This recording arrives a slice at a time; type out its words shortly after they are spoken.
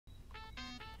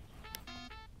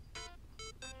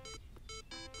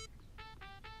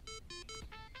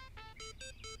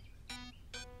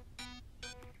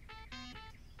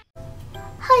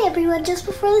everyone, just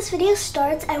before this video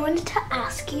starts, I wanted to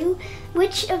ask you,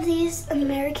 which of these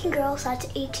American Girl size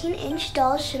 18-inch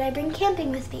dolls should I bring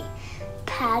camping with me?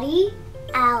 Patty,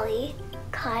 Allie,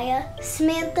 Kaya,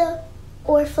 Samantha,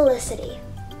 or Felicity?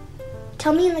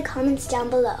 Tell me in the comments down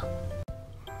below.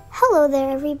 Hello there,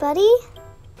 everybody.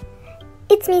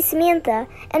 It's me, Samantha,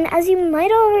 and as you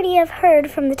might already have heard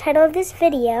from the title of this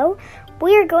video,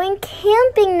 we are going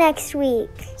camping next week.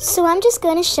 So I'm just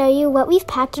going to show you what we've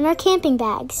packed in our camping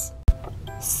bags.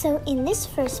 So in this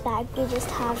first bag, we just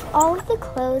have all of the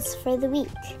clothes for the week.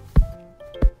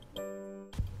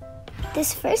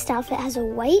 This first outfit has a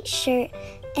white shirt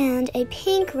and a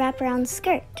pink wraparound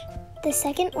skirt. The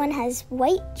second one has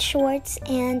white shorts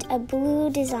and a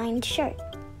blue designed shirt.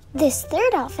 This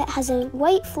third outfit has a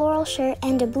white floral shirt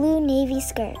and a blue navy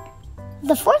skirt.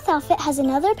 The fourth outfit has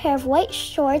another pair of white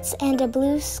shorts and a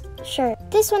blue shirt.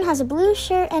 This one has a blue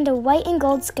shirt and a white and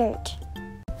gold skirt.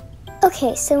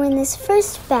 Okay, so in this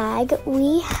first bag,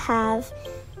 we have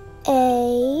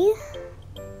a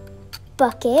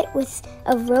bucket with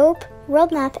a rope,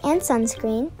 world map, and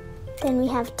sunscreen. Then we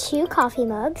have 2 coffee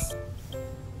mugs,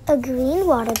 a green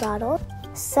water bottle,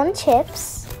 some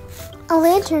chips, a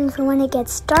lantern for when it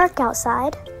gets dark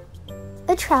outside,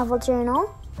 a travel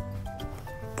journal,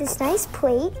 this nice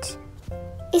plate,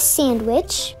 a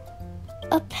sandwich,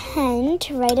 a pen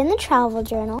to write in the travel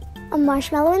journal, a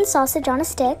marshmallow and sausage on a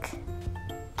stick,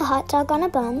 a hot dog on a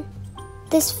bun,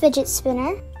 this fidget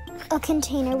spinner, a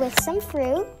container with some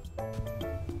fruit,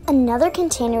 another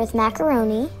container with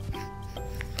macaroni,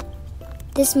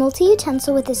 this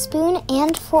multi-utensil with a spoon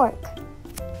and fork.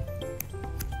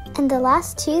 And the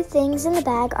last 2 things in the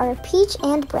bag are a peach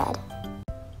and bread.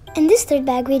 In this third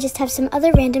bag, we just have some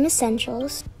other random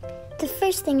essentials. The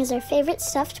first thing is our favorite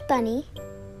stuffed bunny.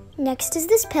 Next is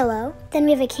this pillow. Then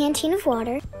we have a canteen of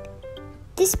water.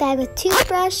 This bag with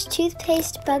toothbrush,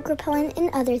 toothpaste, bug repellent, and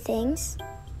other things.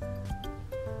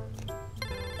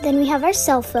 Then we have our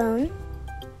cell phone,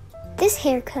 this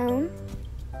hair comb,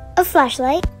 a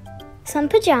flashlight, some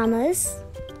pajamas,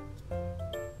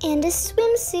 and a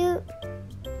swimsuit.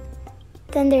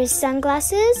 Then there's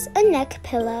sunglasses, a neck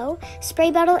pillow,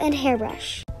 spray bottle, and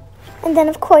hairbrush. And then,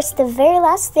 of course, the very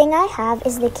last thing I have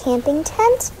is the camping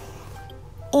tent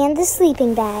and the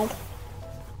sleeping bag.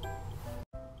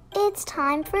 It's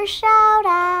time for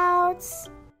shout-outs!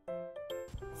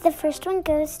 The first one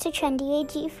goes to Trendy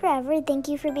AG Forever. Thank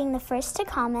you for being the first to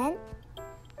comment.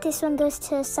 This one goes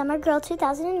to Summer Girl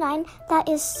 2009. That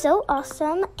is so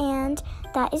awesome, and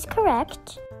that is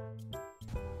correct.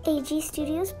 AG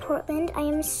Studios Portland, I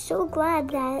am so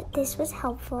glad that this was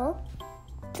helpful.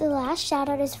 The last shout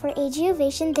out is for AG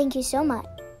Ovation, thank you so much.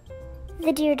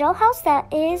 The Dear Dollhouse,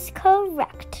 that is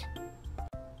correct.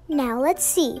 Now let's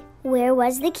see, where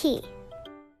was the key?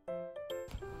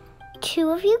 2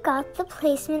 of you got the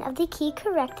placement of the key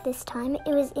correct this time.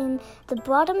 It was in the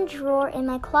bottom drawer in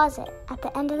my closet at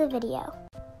the end of the video.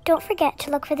 Don't forget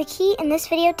to look for the key in this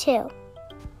video too.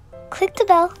 Click the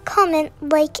bell, comment,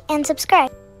 like, and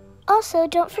subscribe. Also,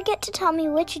 don't forget to tell me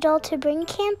which doll to bring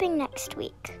camping next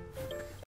week.